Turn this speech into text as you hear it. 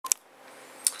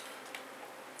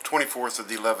24th of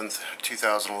the 11th,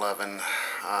 2011.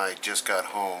 I just got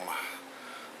home.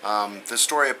 The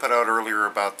story I put out earlier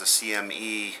about the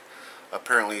CME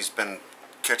apparently has been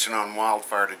catching on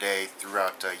wildfire today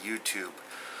throughout YouTube.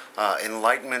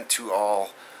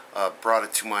 EnlightenmentToAll brought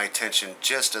it to my attention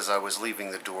just as I was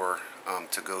leaving the door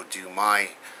to go do my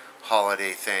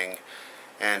holiday thing,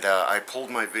 and I pulled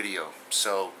my video.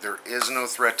 So there is no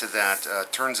threat to that.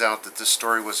 Turns out that this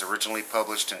story was originally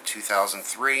published in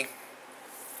 2003.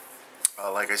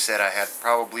 Like I said, I had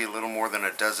probably a little more than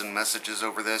a dozen messages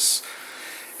over this,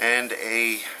 and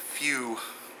a few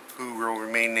who will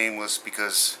remain nameless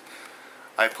because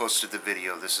I posted the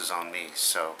video. This is on me.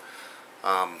 So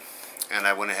and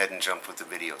I went ahead and jumped with the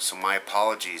video. So my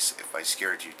apologies if I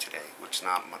scared you today, which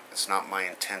it's not my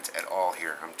intent at all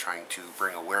here. I'm trying to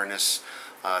bring awareness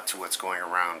to what's going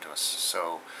around us.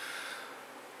 So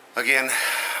again,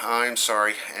 I'm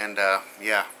sorry, and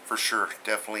yeah, for sure,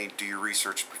 definitely do your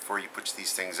research before you put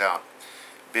these things out.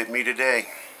 Bit me today.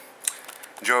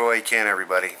 Enjoy while you can,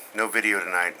 everybody. No video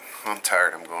tonight. I'm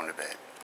tired. I'm going to bed.